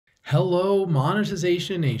Hello,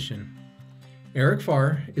 Monetization Nation. Eric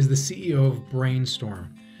Farr is the CEO of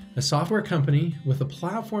BrainStorm, a software company with a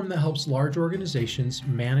platform that helps large organizations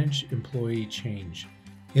manage employee change.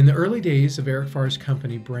 In the early days of Eric Farr's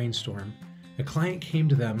company, BrainStorm, a client came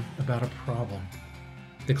to them about a problem.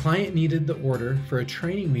 The client needed the order for a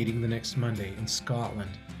training meeting the next Monday in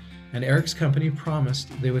Scotland, and Eric's company promised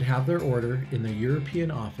they would have their order in their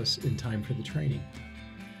European office in time for the training.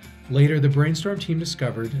 Later, the BrainStorm team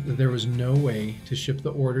discovered that there was no way to ship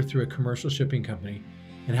the order through a commercial shipping company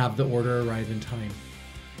and have the order arrive in time.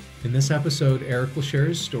 In this episode, Eric will share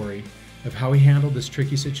his story of how he handled this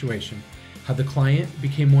tricky situation, how the client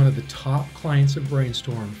became one of the top clients of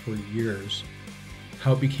BrainStorm for years,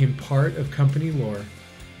 how it became part of company lore,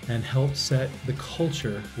 and helped set the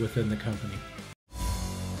culture within the company.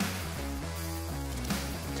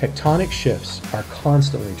 Tectonic shifts are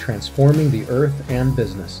constantly transforming the earth and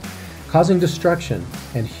business, causing destruction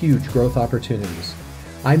and huge growth opportunities.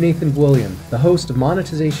 I'm Nathan William, the host of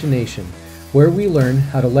Monetization Nation, where we learn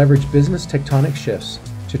how to leverage business tectonic shifts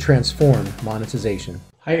to transform monetization.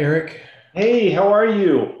 Hi, Eric. Hey, how are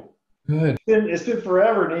you? Good. It's been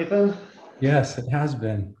forever, Nathan. Yes, it has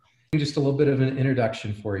been. Just a little bit of an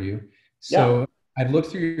introduction for you. Yeah. I've looked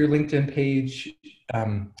through your LinkedIn page.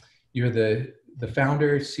 You're the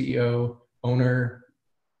founder, CEO, owner,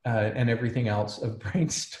 and everything else of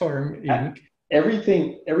BrainStorm Inc.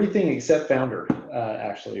 Everything except founder.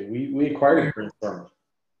 Actually, we acquired BrainStorm.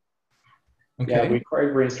 Okay. Yeah, we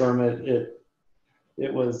acquired BrainStorm.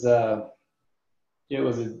 It was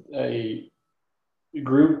it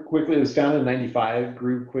grew quickly. It was founded in '95.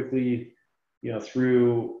 Grew quickly,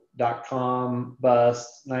 through .com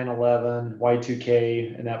bust, 9/11,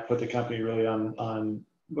 Y2K, and that put the company really on,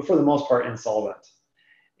 but for the most part, insolvent.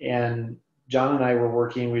 And John and I were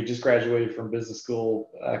working. We just graduated from business school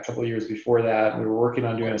a couple of years before that. We were working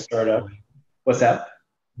on doing a startup. What's that?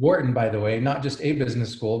 Wharton, by the way, not just a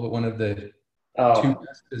business school, but one of the two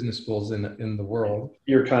best business schools in the world.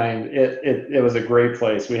 You're kind. It was a great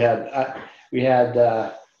place. We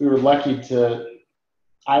were lucky to.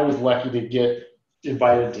 I was lucky to get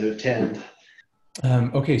invited to attend.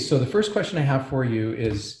 Okay, so the first question I have for you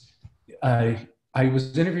is, I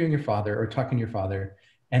was interviewing your father or talking to your father,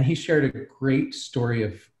 and he shared a great story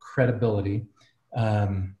of credibility.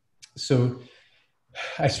 So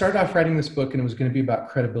I started off writing this book, and it was going to be about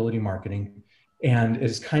credibility marketing, and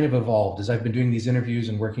it's kind of evolved as I've been doing these interviews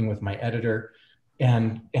and working with my editor,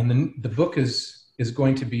 and the book is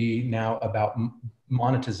going to be now about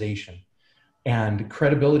monetization. And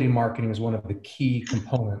credibility marketing is one of the key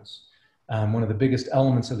components, one of the biggest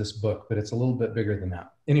elements of this book, but it's a little bit bigger than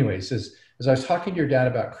that. Anyways, as I was talking to your dad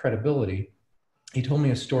about credibility, he told me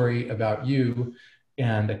a story about you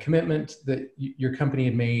and a commitment that your company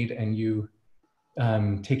had made, and you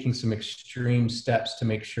taking some extreme steps to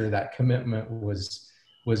make sure that commitment was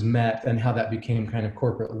met, and how that became kind of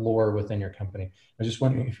corporate lore within your company. I was just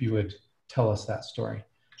wondering if you would tell us that story.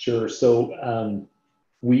 Sure. So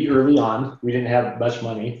we early on, we didn't have much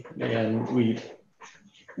money, and we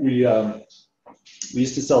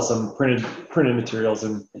used to sell some printed materials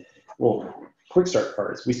and quick start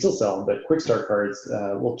cards. We still sell them, but quick start cards,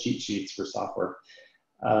 little cheat sheets for software.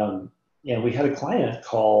 And we had a client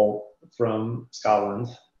call from Scotland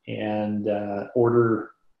and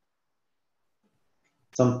order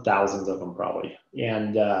some thousands of them probably,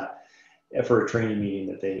 and for a training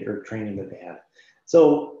that they had.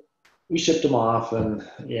 So we shipped them off, and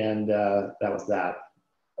that was that.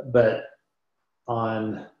 But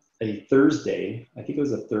on a Thursday, I think it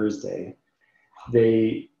was a Thursday,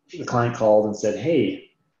 the client called and said,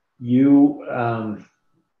 "Hey,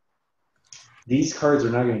 these cards are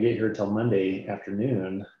not going to get here until Monday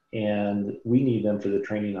afternoon, and we need them for the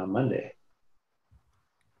training on Monday."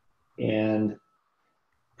 And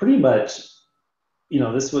pretty much,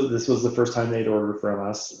 this was the first time they'd ordered from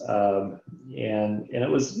us, and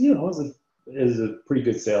it was a pretty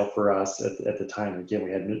good sale for us at the time. Again,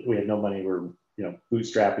 we had no money. We were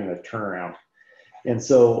bootstrapping a turnaround, and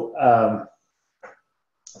so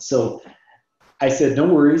I said, "No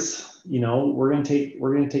worries, we're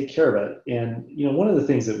gonna take care of it." And one of the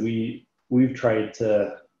things that we've tried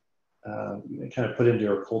to kind of put into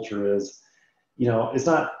our culture is,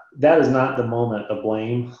 that is not the moment of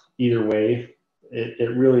blame either way.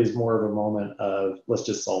 It really is more of a moment of, let's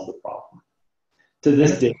just solve the problem. To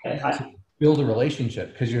this day, build a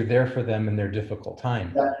relationship, because you're there for them in their difficult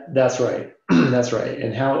time. That's right. That's right.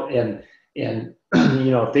 And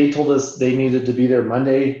if they told us they needed to be there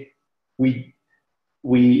Monday, we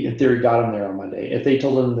in theory got them there on Monday. If they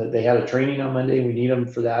told them that they had a training on Monday and we need them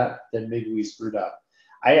for that, then maybe we screwed up.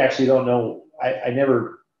 I actually don't know. I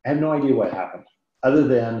never I have no idea what happened, other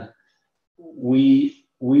than we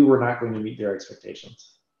were not going to meet their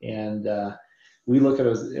expectations. And we look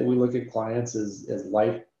at clients as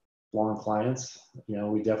lifelong clients.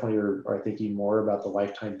 We definitely are thinking more about the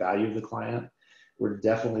lifetime value of the client. We're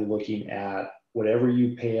definitely looking at whatever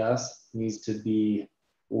you pay us needs to be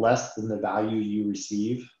less than the value you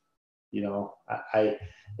receive.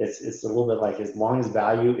 It's a little bit like, as long as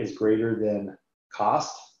value is greater than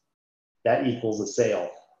cost, that equals a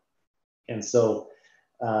sale. And so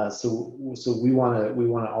we want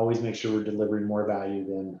to always make sure we're delivering more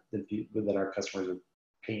value than our customers are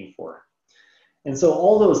paying for. And so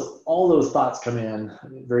all those thoughts come in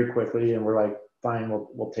very quickly, and we're like, fine,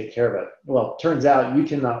 we'll take care of it. Well, it turns out you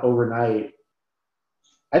cannot overnight.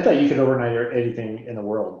 I thought you could overnight anything in the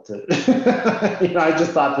world. I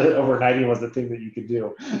just thought that overnighting was the thing that you could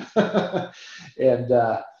do. And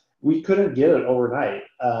we couldn't get it overnight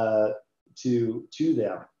to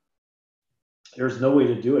them. There's no way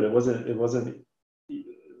to do it. It wasn't,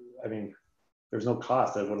 I mean, there's no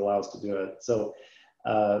cost that would allow us to do it. So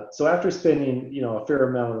after spending, a fair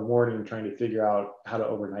amount of the morning trying to figure out how to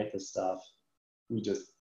overnight this stuff,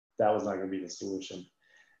 that was not going to be the solution.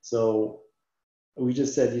 So we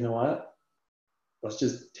just said, you know what, let's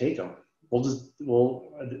just take them.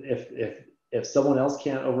 If someone else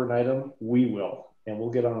can't overnight them, we will, and we'll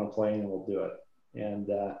get on a plane and we'll do it. And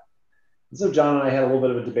so John and I had a little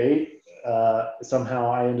bit of a debate.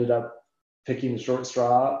 Somehow I ended up picking the short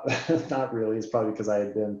straw. Not really. It's probably because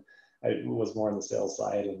I was more on the sales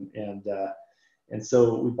side, and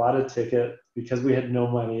so we bought a ticket because we had no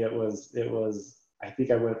money. It was I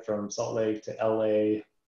think I went from Salt Lake to LA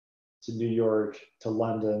to New York to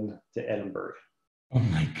London to Edinburgh. Oh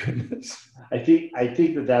my goodness. I think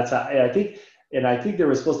that's how, I think there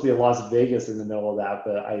was supposed to be a Las Vegas in the middle of that,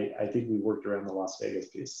 but I think we worked around the Las Vegas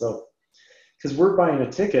piece. So, because we're buying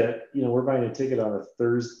a ticket on a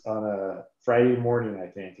Friday morning, I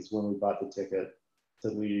think, is when we bought the ticket to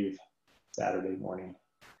leave Saturday morning.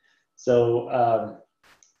 So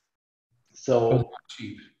It was not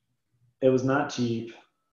cheap. It was not cheap.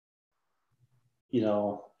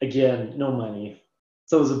 Again, no money.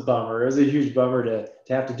 So it was a bummer. It was a huge bummer to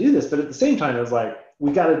have to do this. But at the same time, it was like,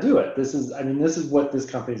 we got to do it. This is what this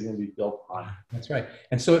company is going to be built on. That's right.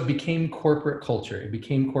 And so it became corporate culture. It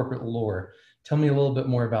became corporate lore. Tell me a little bit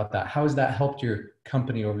more about that. How has that helped your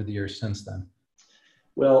company over the years since then?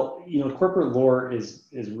 Well, corporate lore is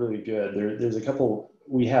really good. There's a couple.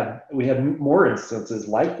 We have more instances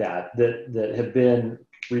like that have been,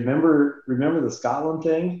 remember the Scotland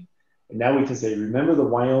thing. And now we can say, remember the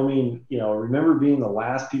Wyoming, remember being the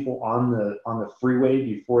last people on the freeway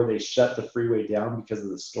before they shut the freeway down because of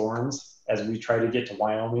the storms, as we try to get to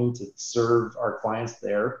Wyoming to serve our clients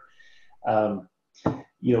there.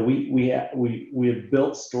 We have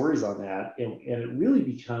built stories on that, and it really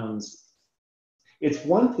becomes, it's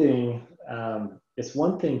one thing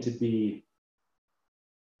to be,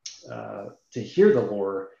 to hear the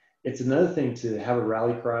lore. It's another thing to have a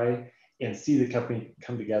rally cry and see the company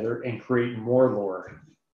come together and create more lore.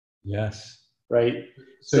 Yes. Right.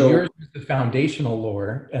 So yours is the foundational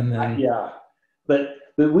lore, and then but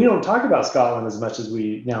we don't talk about Scotland as much as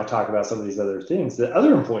we now talk about some of these other things that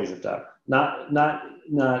other employees have done. Not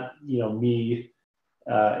me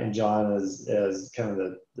and John as kind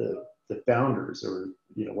of the founders or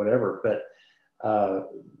whatever, but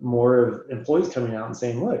more of employees coming out and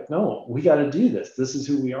saying, look, no, we got to do this. This is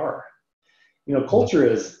who we are.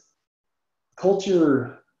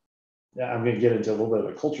 Culture, I'm going to get into a little bit of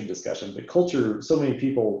a culture discussion, but culture, so many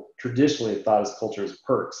people traditionally have thought of culture as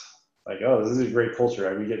perks. Like, oh, this is a great culture.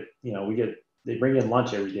 They bring in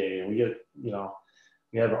lunch every day, and we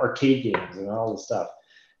have arcade games and all this stuff.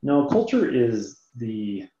 No, culture is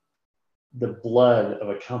the blood of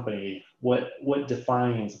a company. What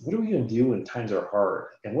defines, what are we going to do when times are hard?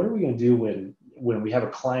 And what are we going to do when we have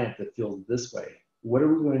a client that feels this way? What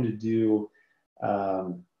are we going to do?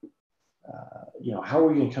 How are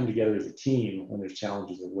we going to come together as a team when there's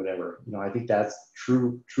challenges or whatever? I think that's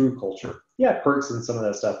true culture. Yeah, perks and some of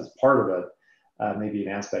that stuff is part of it, maybe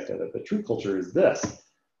an aspect of it, but true culture is this.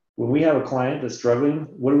 When we have a client that's struggling,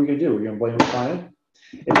 what are we going to do? We're going to blame the client?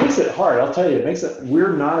 It makes it hard. I'll tell you,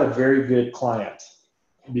 we're not a very good client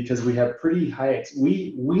because we have pretty high,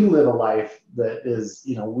 we live a life that is,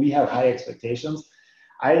 we have high expectations.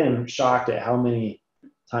 I am shocked at how many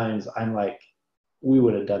times I'm like, we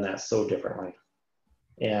would have done that so differently.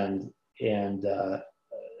 And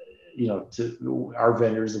to our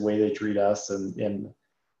vendors, the way they treat us, and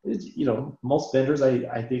most vendors,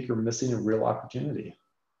 I think, are missing a real opportunity.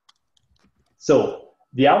 So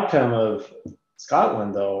the outcome of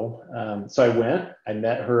Scotland though, so I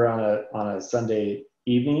met her on a Sunday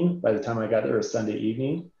evening. By the time I got there, it was Sunday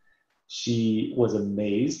evening. She was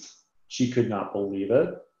amazed. She could not believe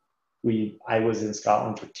it. I was in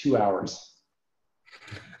Scotland for 2 hours.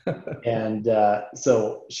 And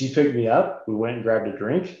so she picked me up. We went and grabbed a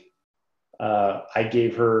drink. I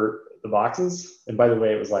gave her the boxes. And by the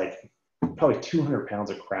way, it was like probably 200 pounds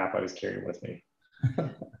of crap I was carrying with me.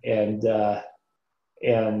 And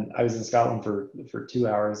I was in Scotland for 2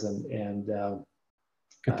 hours and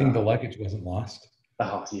good thing the luggage wasn't lost.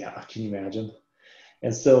 Oh yeah, can you imagine?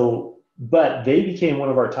 And so, but they became one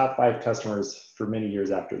of our top 5 customers for many years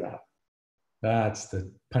after that. That's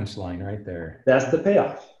the punchline right there. That's the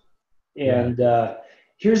payoff. And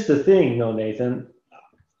here's the thing though, Nathan,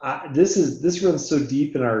 this runs so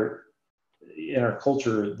deep in our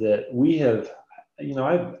culture that we have,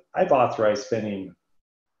 I've authorized spending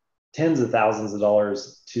tens of thousands of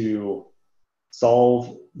dollars to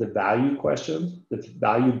solve the value question, the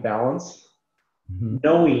value balance,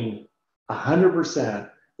 knowing 100%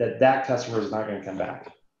 that customer is not going to come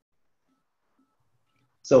back.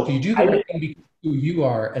 So you do that because who you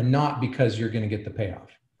are and not because you're going to get the payoff.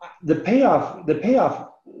 The payoff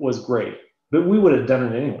was great, but we would have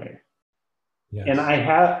done it anyway. Yes.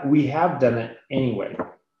 And we have done it anyway,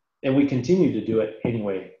 and we continue to do it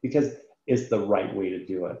anyway because it's the right way to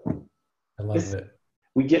do it. I love it.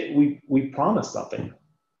 We promise something.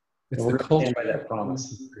 It's the culture by that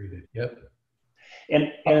promise. Yep.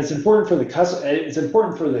 And it's important for the customer. It's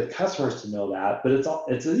important for the customers to know that, but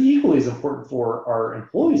it's equally as important for our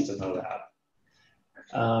employees to know that.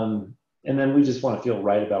 And then we just want to feel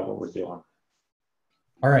right about what we're doing.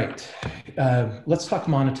 All right. Let's talk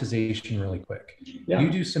monetization really quick. Yeah. You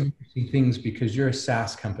do some interesting things because you're a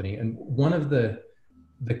SaaS company. And one of the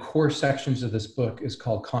core sections of this book is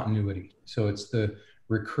called continuity. So it's the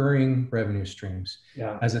recurring revenue streams.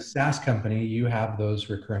 Yeah. As a SaaS company, you have those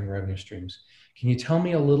recurring revenue streams. Can you tell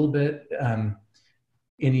me a little bit,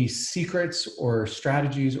 any secrets or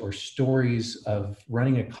strategies or stories of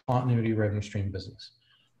running a continuity revenue stream business?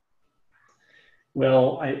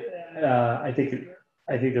 Well, I think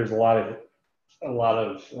there's a lot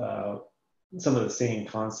of some of the same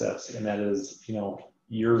concepts, and that is,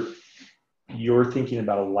 you're thinking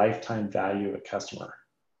about a lifetime value of a customer,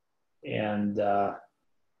 and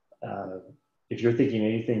if you're thinking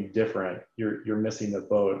anything different, you're missing the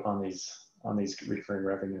boat on these recurring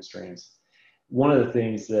revenue streams. One of the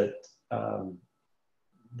things that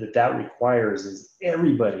requires is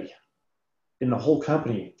everybody in the whole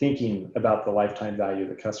company thinking about the lifetime value of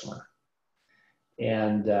the customer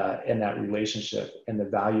and that relationship and the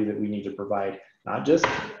value that we need to provide, not just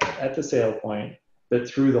at the sale point, but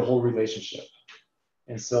through the whole relationship.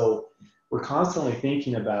 And so we're constantly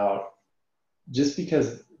thinking about, just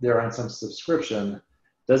because they're on some subscription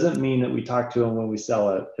doesn't mean that we talk to them when we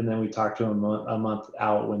sell it and then we talk to them a month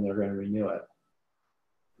out when they're going to renew it.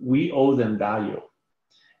 We owe them value.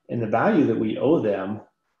 And the value that we owe them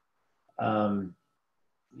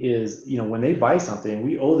is, when they buy something,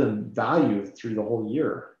 we owe them value through the whole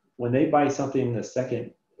year. When they buy something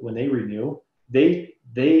when they renew, they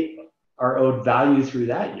are owed value through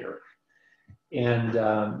that year.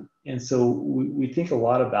 And so we think a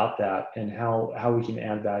lot about that and how we can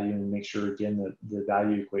add value and make sure, again, that the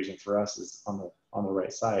value equation for us is on the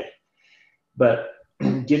right side. But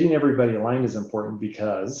getting everybody aligned is important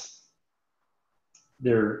because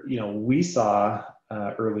we saw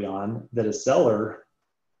early on that a seller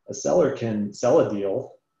can sell a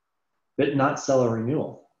deal, but not sell a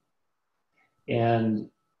renewal. And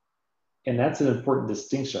that's an important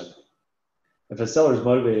distinction. If a seller is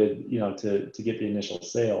motivated, to get the initial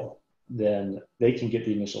sale, then they can get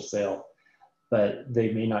the initial sale, but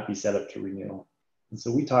they may not be set up to renew. And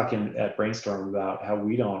so we talk at BrainStorm about how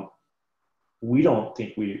we don't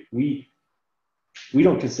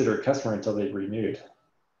consider a customer until they've renewed.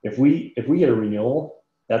 If we get a renewal,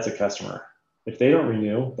 that's a customer. If they don't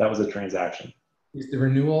renew, that was a transaction. Is the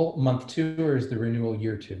renewal month 2 or is the renewal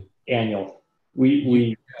year 2? Annual.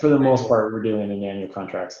 We for the most part, we're doing in annual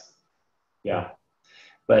contracts. Yeah.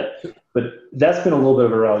 But that's been a little bit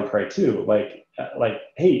of a rally cry too. Like,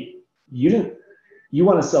 hey, you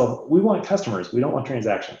want to sell, we want customers, we don't want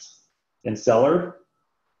transactions. And seller,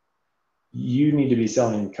 you need to be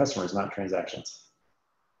selling customers, not transactions.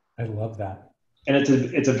 I love that. And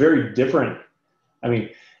it's a very different,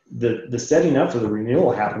 the setting up for the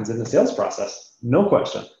renewal happens in the sales process, no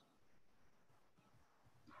question.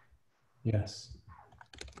 Yes.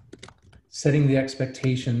 Setting the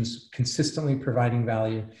expectations, consistently providing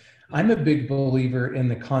value. I'm a big believer in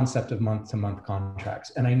the concept of month-to-month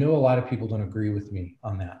contracts. And I know a lot of people don't agree with me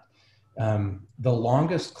on that. The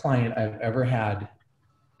longest client I've ever had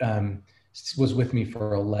was with me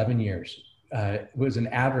for 11 years. It was an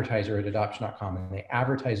advertiser at adoption.com, and they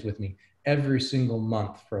advertised with me every single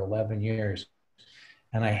month for 11 years.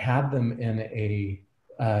 And I had them in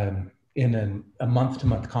a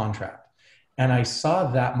month-to-month contract. And I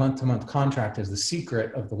saw that month-to-month contract as the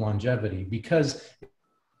secret of the longevity, because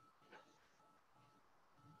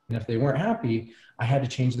if they weren't happy, I had to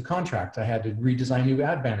change the contract. I had to redesign new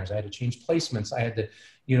ad banners. I had to change placements. I had to,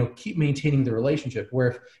 keep maintaining the relationship.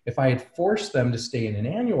 Where if I had forced them to stay in an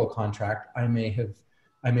annual contract, I may have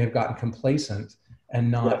gotten complacent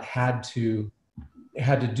and not had to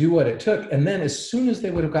do what it took. And then as soon as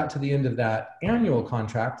they would have got to the end of that annual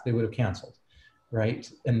contract, they would have canceled, right?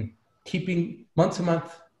 And keeping month to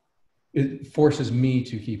month, it forces me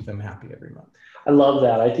to keep them happy every month. I love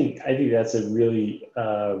that. I think that's a really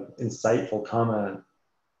insightful comment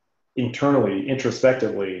internally,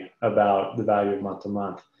 introspectively, about the value of month to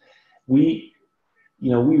month. We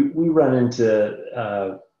run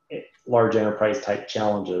into large enterprise type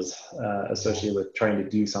challenges associated with trying to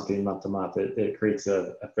do something month to month. It creates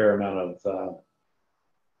a fair amount of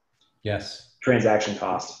transaction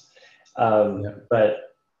costs. But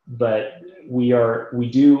we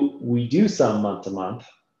do some month to month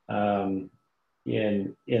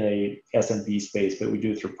in a SMB space, but we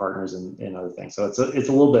do it through partners and other things. So it's a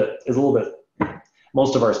little bit.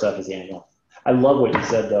 Most of our stuff is annual. I love what you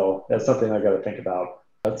said, though. That's something I got to think about.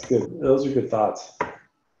 That's good. Those are good thoughts.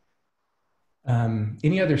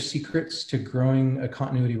 Any other secrets to growing a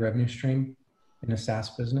continuity revenue stream in a SaaS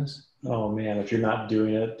business? Oh man, if you're not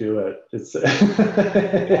doing it, do it. It's like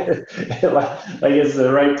it's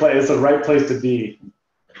the right place. It's the right place to be.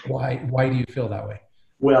 Why do you feel that way?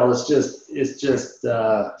 Well, it's just we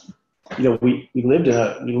lived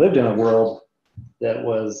in a world that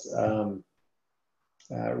was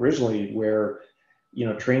originally where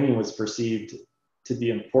training was perceived to be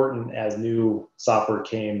important as new software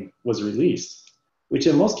was released, which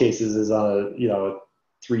in most cases is on a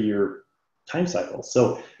 3-year time cycle.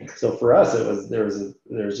 So for us, there was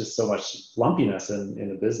just so much lumpiness in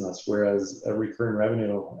the business, whereas a recurring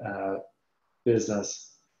revenue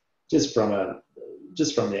business, just from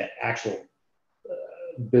the actual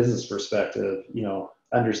business perspective,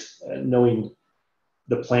 knowing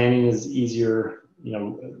the planning is easier,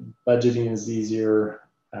 budgeting is easier,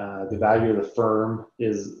 the value of the firm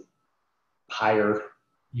is higher,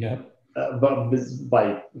 but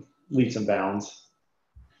by leaps and bounds.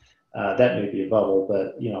 That may be a bubble,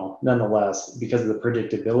 but nonetheless, because of the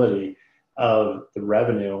predictability of the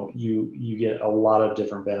revenue, you get a lot of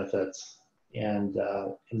different benefits, and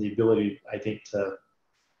the ability, I think, to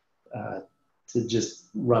just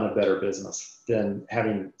run a better business than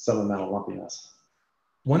having some amount of lumpiness.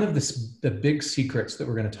 One of the big secrets that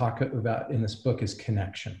we're going to talk about in this book is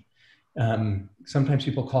connection. Sometimes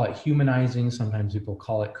people call it humanizing. Sometimes people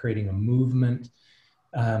call it creating a movement.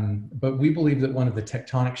 But we believe that one of the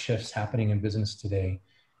tectonic shifts happening in business today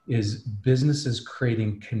is businesses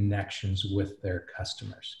creating connections with their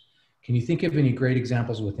customers. Can you think of any great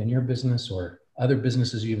examples within your business or other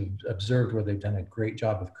businesses you've observed where they've done a great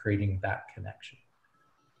job of creating that connection?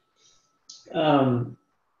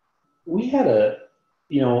 We had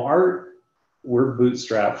we're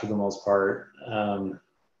bootstrapped for the most part.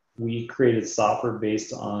 We created software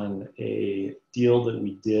based on a deal that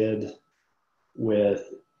we did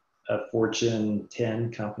with a Fortune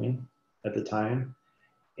 10 company at the time.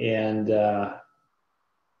 And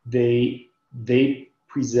they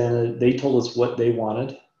told us what they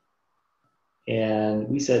wanted. And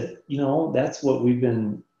we said, that's what we've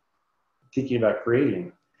been thinking about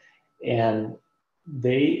creating. And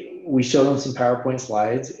we showed them some PowerPoint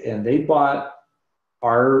slides, and they bought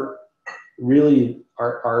our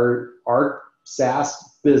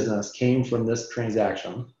SaaS business came from this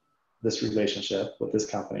transaction, this relationship with this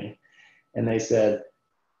company. And they said,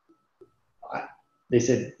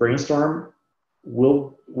 BrainStorm,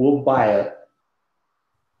 we'll buy it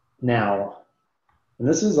now. And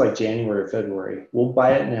this is like January or February. We'll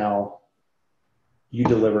buy it now. You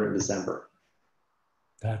deliver it in December.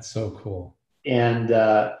 That's so cool. And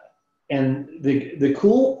the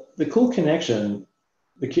cool connection,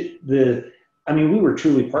 we were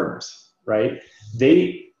truly partners, right?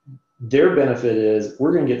 Their benefit is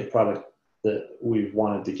we're going to get the product that we've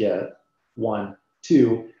wanted to get. 1,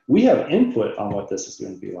 2, we have input on what this is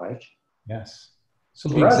going to be like. Yes. So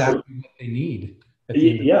exactly what they need.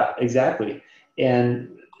 Yeah, exactly.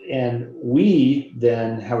 And we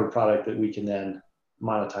then have a product that we can then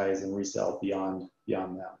monetize and resell beyond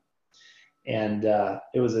them. And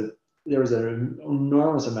there was an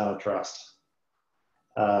enormous amount of trust.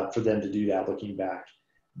 for them to do that. Looking back,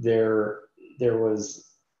 there was.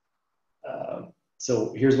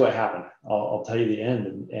 So here's what happened. I'll tell you the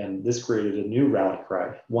end, and this created a new rally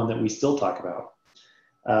cry, one that we still talk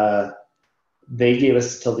about. They gave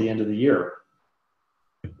us till the end of the year.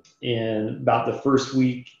 In about the first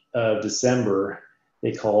week of December,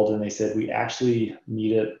 they called and they said, we actually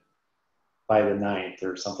need it by the 9th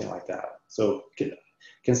or something like that. So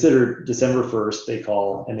consider December 1st, they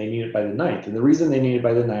call and they need it by the 9th. And the reason they need it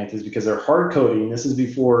by the 9th is because they're hard coding. This is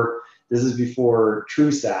before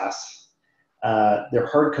true SaaS. They're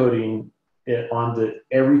hard coding it onto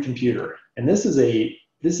every computer. And this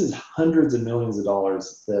is hundreds of millions of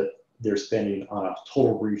dollars that they're spending on a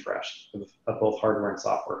total refresh of both hardware and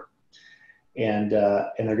software. And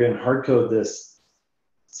they're going to hard code this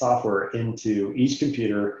software into each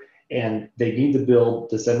computer, and they need to build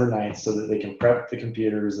December 9th so that they can prep the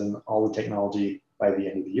computers and all the technology by the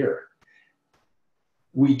end of the year.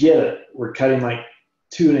 We get it. We're cutting like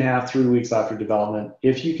 2.5, 3 weeks after development.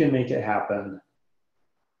 If you can make it happen,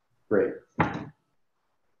 great.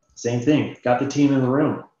 Same thing. Got the team in the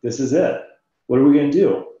room. This is it. What are we going to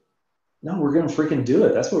do? No, we're going to freaking do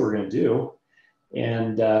it. That's what we're going to do.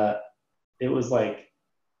 And it was like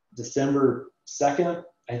December 2nd,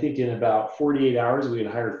 I think in about 48 hours, we had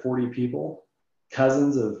hired 40 people,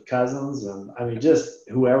 cousins of cousins, and I mean, just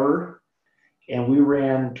whoever. And we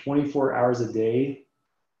ran 24 hours a day,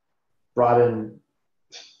 brought in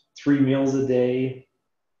 3 meals a day.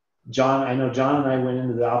 I know John and I went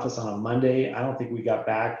into the office on a Monday. I don't think we got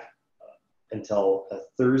back until a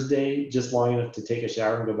Thursday, just long enough to take a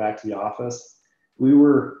shower and go back to the office. We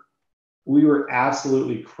were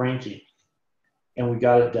absolutely cranky, and we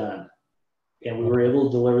got it done. And we were able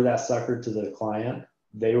to deliver that sucker to the client.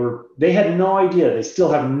 They had no idea. They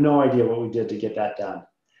still have no idea what we did to get that done,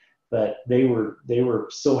 but they were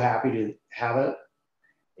so happy to have it.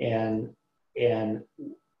 And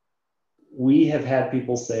we have had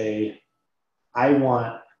people say,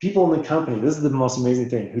 people in the company, this is the most amazing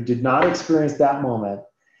thing, who did not experience that moment.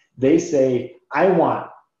 They say, I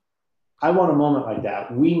want a moment like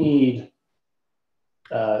that. We need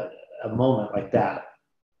a moment like that.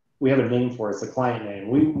 We have a name for it. It's a client name.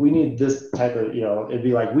 We need this type of, it'd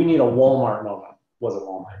be like, we need a Walmart moment. Wasn't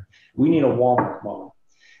Walmart. We need a Walmart moment.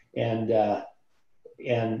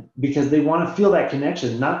 And because they want to feel that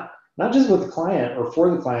connection, not just with the client or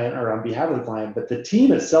for the client or on behalf of the client, but the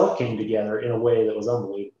team itself came together in a way that was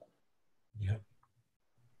unbelievable. Yeah.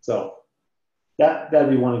 So that'd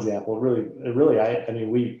be one example. I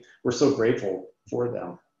mean, we're so grateful for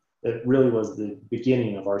them. It really was the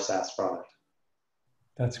beginning of our SaaS product.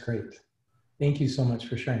 That's great. Thank you so much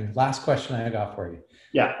for sharing. Last question I got for you.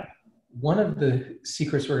 Yeah. One of the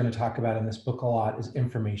secrets we're going to talk about in this book a lot is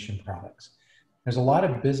information products. There's a lot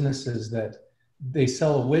of businesses that they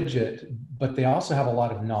sell a widget, but they also have a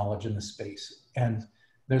lot of knowledge in the space. And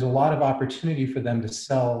there's a lot of opportunity for them to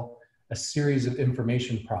sell a series of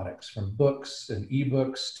information products, from books and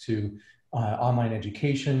ebooks to online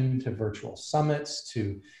education, to virtual summits,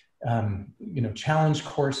 to challenge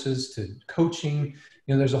courses, to coaching.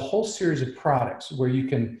 There's a whole series of products where you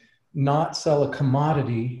can not sell a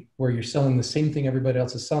commodity where you're selling the same thing everybody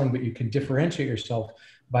else is selling, but you can differentiate yourself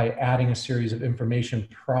by adding a series of information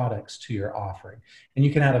products to your offering. And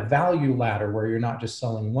you can add a value ladder where you're not just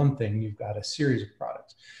selling one thing, you've got a series of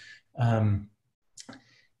products.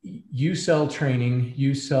 You sell training,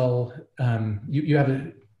 you sell, you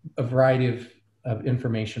have a variety of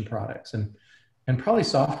information products, and probably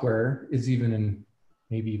software is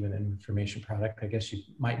maybe even an information product. I guess you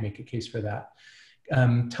might make a case for that.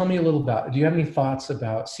 Tell me a little do you have any thoughts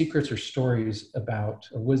about secrets or stories about,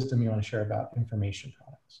 or wisdom you want to share about information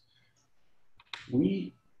products?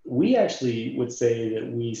 We actually would say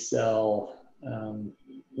that we sell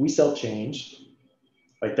change.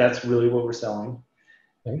 Like, that's really what we're selling.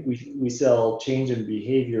 Okay. We sell change in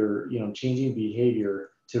behavior, changing behavior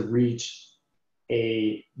to reach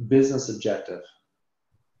a business objective.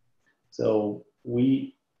 So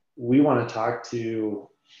we want to talk to,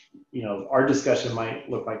 our discussion might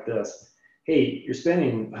look like this. Hey, you're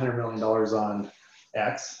spending $100 million on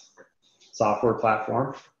X software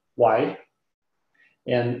platform. Why?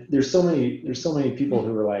 And there's so many people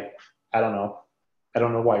who are like, I don't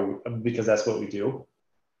know why, because that's what we do.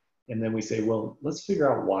 And then we say, well, let's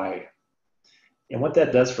figure out why. And what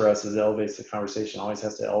that does for us is elevates the conversation. Always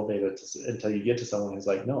has to elevate it until you get to someone who's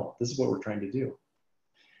like, no, this is what we're trying to do.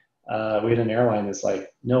 We had an airline that's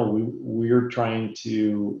like, no, we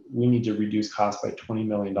need to reduce costs by $20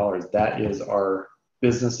 million. That is our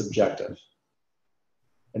business objective.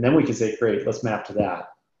 And then we can say, great, let's map to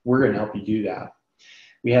that. We're going to help you do that.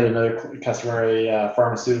 we had another customer, a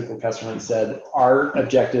pharmaceutical customer, that said, our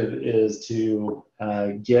objective is to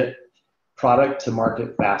get product to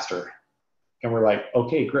market faster. And we're like,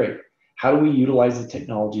 okay, great. How do we utilize the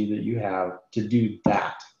technology that you have to do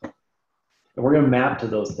that? And we're going to map to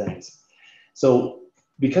those things. So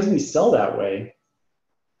because we sell that way,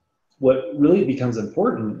 what really becomes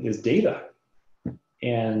important is data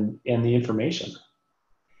and the information.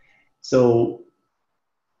 So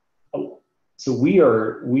we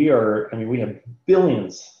have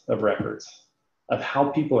billions of records of how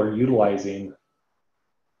people are utilizing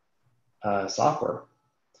software.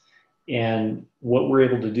 And what we're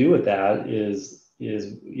able to do with that is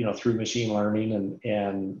through machine learning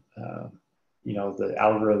and the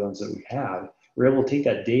algorithms that we have, we're able to take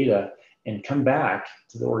that data and come back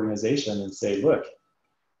to the organization and say, look,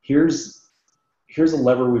 here's a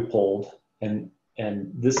lever we pulled, and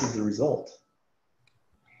this is the result.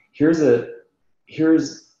 Here's a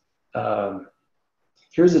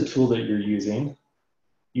tool that you're using.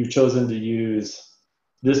 You've chosen to use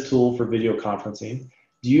this tool for video conferencing.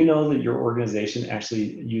 Do you know that your organization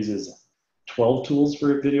actually uses 12 tools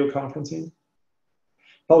for video conferencing?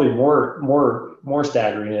 Probably more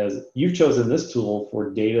staggering is you've chosen this tool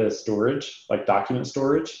for data storage, like document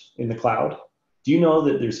storage in the cloud. Do you know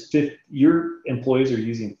that your employees are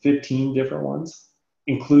using 15 different ones,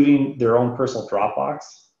 including their own personal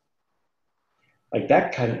Dropbox? Like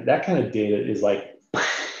that kind of data is like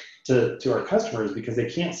to our customers because they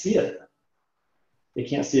can't see it. They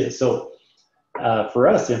can't see it. So for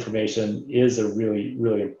us, information is a really,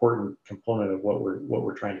 really important component of what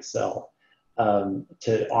we're trying to sell.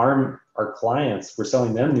 To arm our clients, we're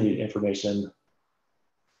selling them the information.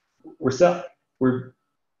 We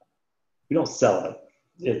don't sell it.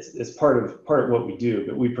 It's part of what we do,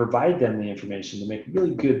 but we provide them the information to make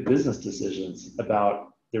really good business decisions about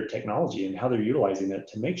their technology and how they're utilizing it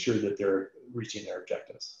to make sure that they're reaching their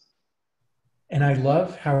objectives. And I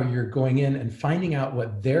love how you're going in and finding out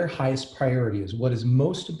what their highest priority is, what is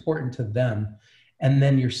most important to them, and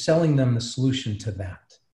then you're selling them the solution to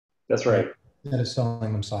that. That's right. Instead of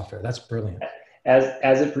selling them software. That's brilliant.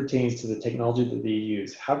 As it pertains to the technology that they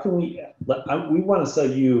use, how can we want to sell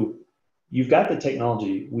you, you've got the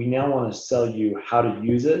technology, we now want to sell you how to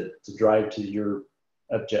use it to drive to your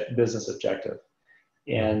business objective.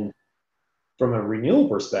 And from a renewal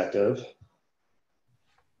perspective,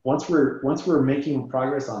 once we're making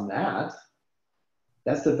progress on that,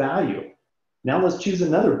 that's the value. Now let's choose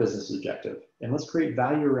another business objective and let's create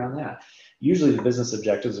value around that. Usually the business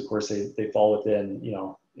objectives, of course, they fall within,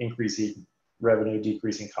 increasing revenue,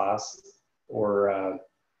 decreasing costs, or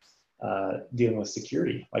dealing with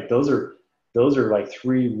security. Like those are like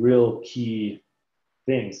three real key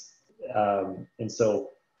things. And so,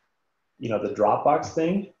 the Dropbox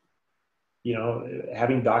thing,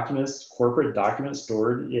 having corporate documents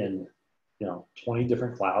stored in, 20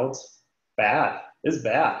 different clouds, it's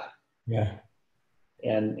bad. Yeah.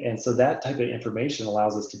 And so that type of information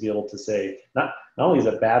allows us to be able to say, not only is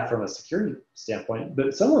it bad from a security standpoint,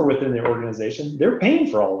 but somewhere within their organization, they're paying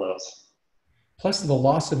for all those. Plus the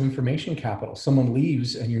loss of information capital. Someone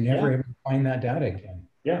leaves and you're never able to find that data again.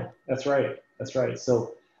 Yeah, that's right. That's right.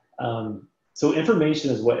 So, so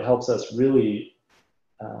information is what helps us really,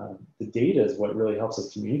 the data is what really helps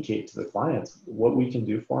us communicate to the clients what we can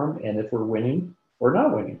do for them and if we're winning or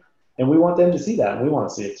not winning. And we want them to see that and we want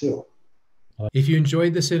to see it too. If you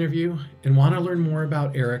enjoyed this interview and want to learn more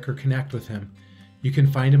about Eric or connect with him, you can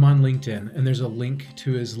find him on LinkedIn, and there's a link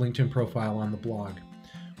to his LinkedIn profile on the blog.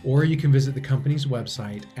 Or you can visit the company's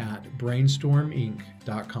website at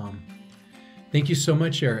brainstorminc.com. Thank you so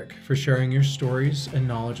much, Eric, for sharing your stories and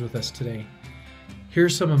knowledge with us today. Here are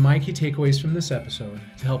some of my key takeaways from this episode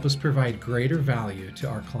to help us provide greater value to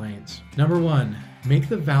our clients. Number 1, make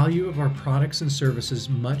the value of our products and services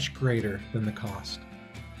much greater than the cost.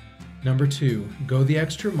 Number 2, go the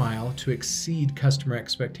extra mile to exceed customer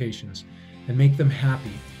expectations and make them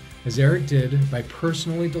happy, as Eric did by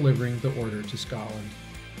personally delivering the order to Scotland.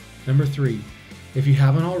 Number 3, if you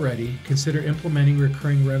haven't already, consider implementing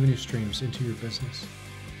recurring revenue streams into your business.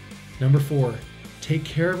 Number 4, take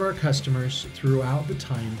care of our customers throughout the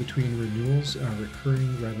time between renewals and our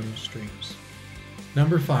recurring revenue streams.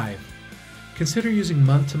 Number 5, consider using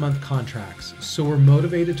month-to-month contracts so we're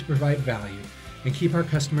motivated to provide value and keep our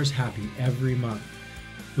customers happy every month.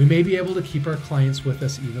 We may be able to keep our clients with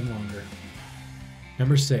us even longer.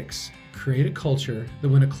 Number 6, create a culture that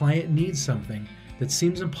when a client needs something that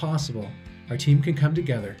seems impossible, our team can come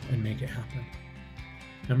together and make it happen.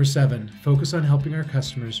 Number 7, focus on helping our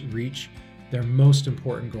customers reach their most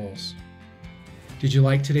important goals. Did you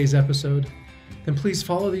like today's episode? then please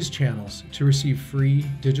follow these channels to receive free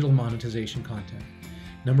digital monetization content.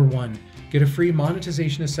 Number 1, get a free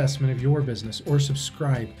monetization assessment of your business or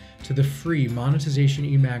subscribe to the free Monetization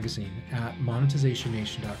e-magazine at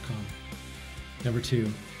monetizationnation.com. Number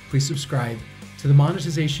 2, please subscribe to the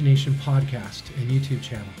Monetization Nation podcast and YouTube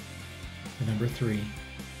channel. And number 3,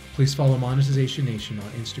 please follow Monetization Nation on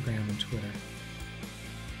Instagram and Twitter.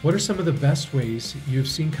 What are some of the best ways you have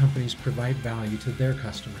seen companies provide value to their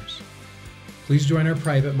customers? Please join our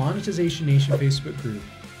private Monetization Nation Facebook group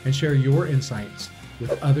and share your insights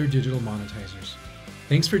with other digital monetizers.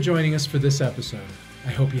 Thanks for joining us for this episode. I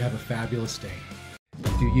hope you have a fabulous day.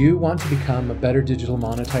 Do you want to become a better digital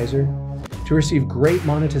monetizer? To receive great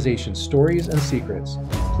monetization stories and secrets,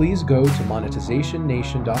 please go to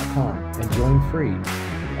monetizationnation.com and join free.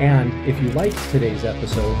 And if you liked today's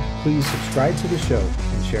episode, please subscribe to the show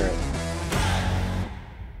and share it.